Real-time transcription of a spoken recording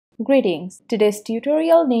Greetings! Today's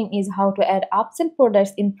tutorial name is how to add upsell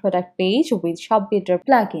products in product page with ShopBuilder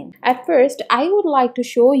plugin. At first, I would like to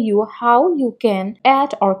show you how you can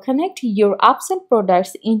add or connect your upsell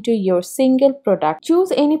products into your single product.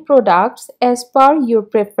 Choose any products as per your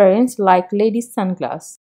preference like ladies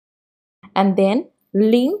sunglass and then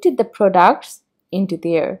link the products into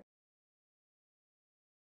there.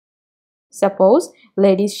 Suppose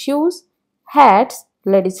ladies shoes, hats,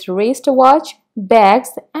 ladies wristwatch,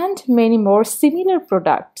 bags and many more similar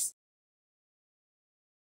products.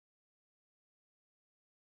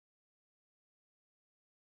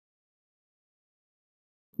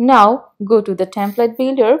 Now go to the template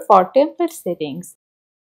builder for template settings.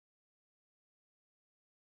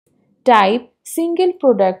 Type single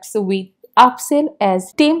products with upsell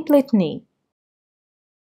as template name.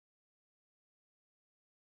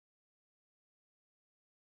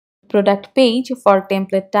 Product page for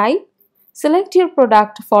template type. Select your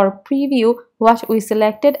product for preview what we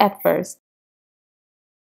selected at first.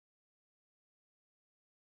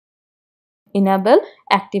 Enable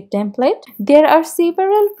active template. There are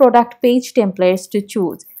several product page templates to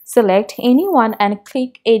choose. Select any one and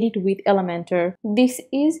click edit with Elementor. This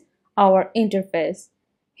is our interface.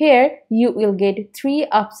 Here you will get 3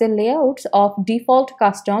 upsell layouts of default,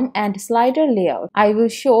 custom and slider layout. I will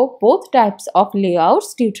show both types of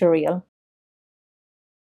layouts tutorial.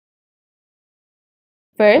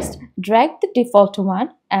 First, drag the default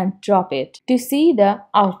one and drop it to see the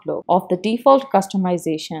outlook of the default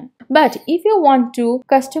customization. But if you want to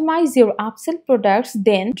customize your upsell products,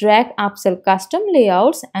 then drag upsell custom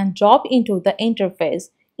layouts and drop into the interface.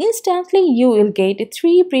 Instantly, you will get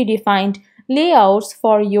 3 predefined layouts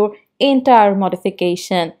for your entire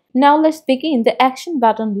modification. Now let's begin the action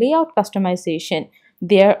button layout customization.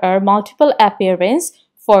 There are multiple appearances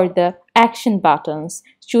for the action buttons.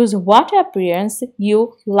 Choose what appearance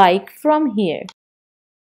you like from here.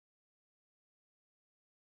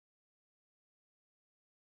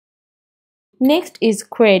 Next is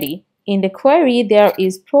query. In the query, there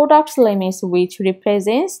is products limits which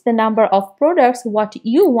represents the number of products what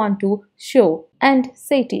you want to show and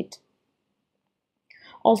set it.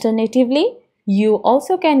 Alternatively, you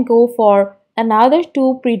also can go for another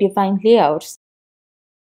 2 predefined layouts.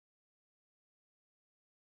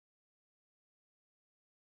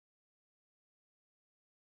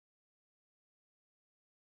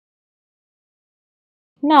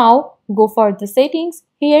 Now go for the settings.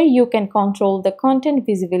 Here you can control the content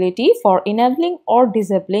visibility for enabling or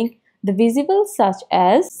disabling the visible such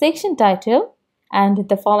as section title and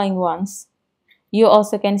the following ones. You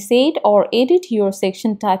also can set or edit your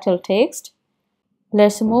section title text.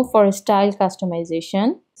 Let's move for style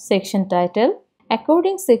customization. Section title.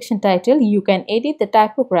 According section title, you can edit the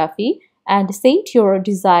typography and set your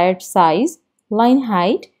desired size, line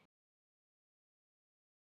height,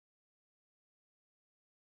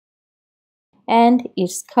 and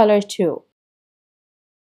its color too.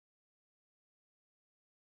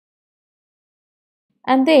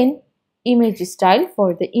 And then image style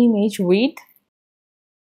for the image width,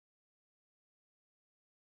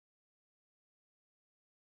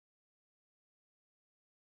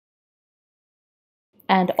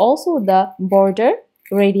 and also the border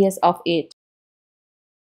radius of it.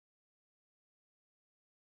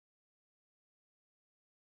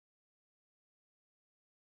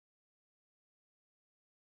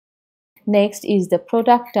 Next is the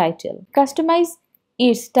product title. Customize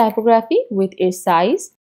its typography with its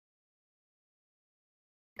size,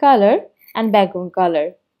 color and background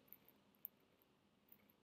color.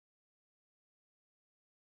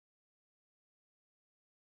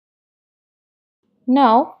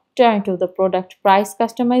 Now turn to the product price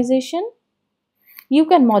customization. You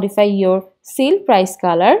can modify your sale price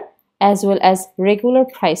color as well as regular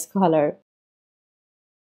price color.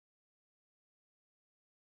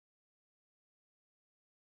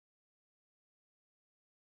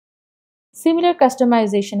 Similar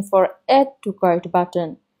customization for Add to Cart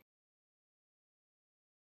button.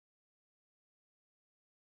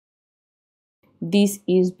 This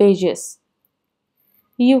is pages.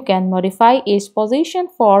 You can modify its position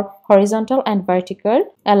for horizontal and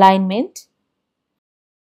vertical alignment,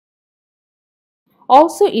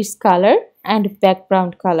 also its color and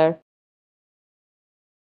background color.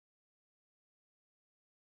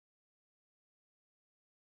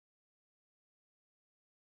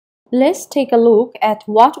 Let's take a look at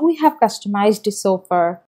what we have customized so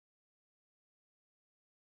far.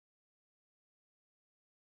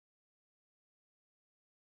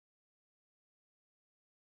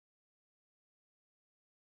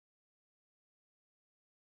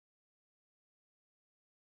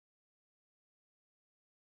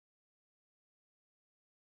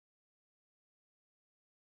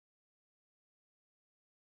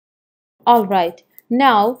 Alright,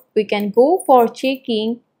 now we can go for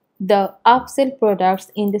checking the upsell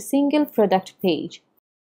products in the single product page.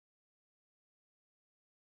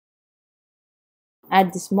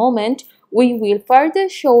 At this moment, we will further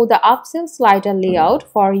show the upsell slider layout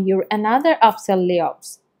for your another upsell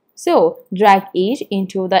layouts. So, drag it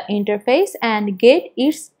into the interface and get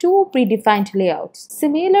its two predefined layouts.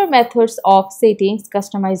 Similar methods of settings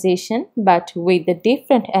customization but with a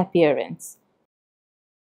different appearance.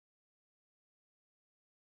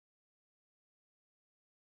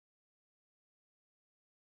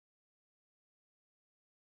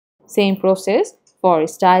 Same process for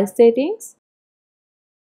style settings.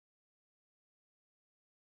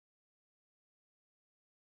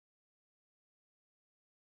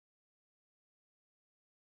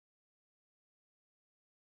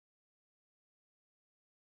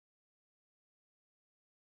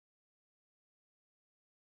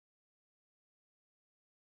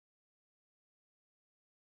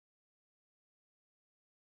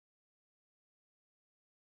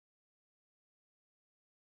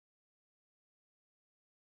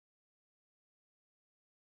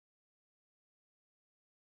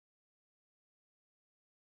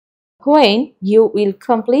 When you will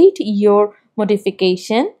complete your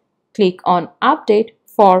modification, click on Update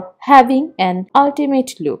for having an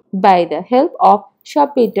ultimate look by the help of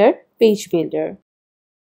ShopBuilder Page Builder.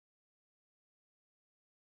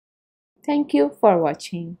 Thank you for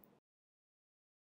watching.